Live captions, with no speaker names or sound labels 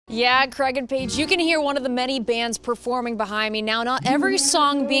Yeah, Craig and Paige, you can hear one of the many bands performing behind me. Now, not every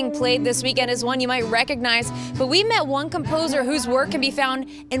song being played this weekend is one you might recognize, but we met one composer whose work can be found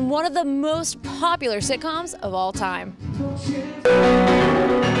in one of the most popular sitcoms of all time.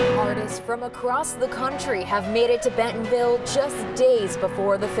 Artists from across the country have made it to Bentonville just days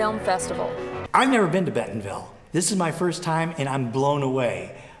before the film festival. I've never been to Bentonville. This is my first time, and I'm blown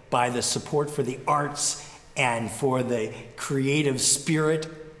away by the support for the arts and for the creative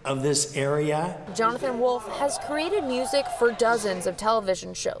spirit of this area. Jonathan Wolf has created music for dozens of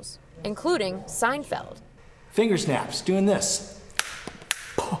television shows, including Seinfeld. Finger snaps, doing this.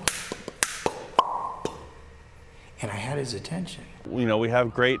 And I had his attention. You know, we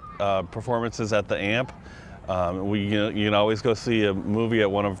have great performances at the AMP. You can always go see a movie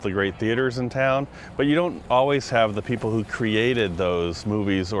at one of the great theaters in town, but you don't always have the people who created those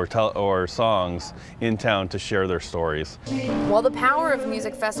movies or songs in town to share their stories. While the Power of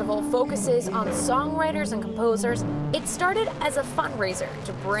Music Festival focuses on songwriters and composers, it started as a fundraiser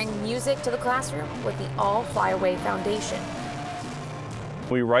to bring music to the classroom with the All Fly Away Foundation.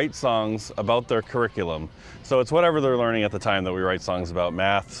 We write songs about their curriculum. So it's whatever they're learning at the time that we write songs about,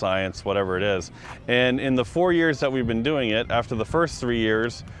 math, science, whatever it is. And in the 4 years that we've been doing it, after the first 3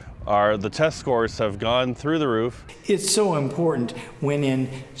 years, the test scores have gone through the roof. It's so important when in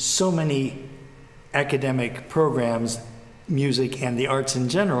so many academic programs, music and the arts in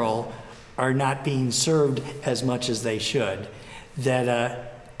general are not being served as much as they should, that a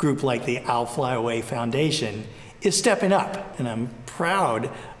group like the I'll Fly Away Foundation is stepping up, and I'm proud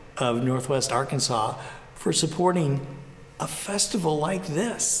of Northwest Arkansas for supporting a festival like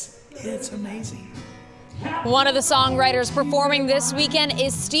this. It's amazing. One of the songwriters performing this weekend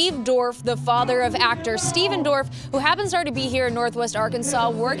is Steve Dorff, the father of actor Stephen Dorff, who happens to be here in Northwest Arkansas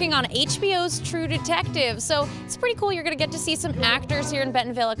working on HBO's True Detective. So it's pretty cool. You're going to get to see some actors here in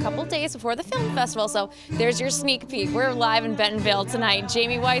Bentonville a couple days before the film festival. So there's your sneak peek. We're live in Bentonville tonight.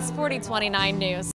 Jamie Weiss, 4029 News.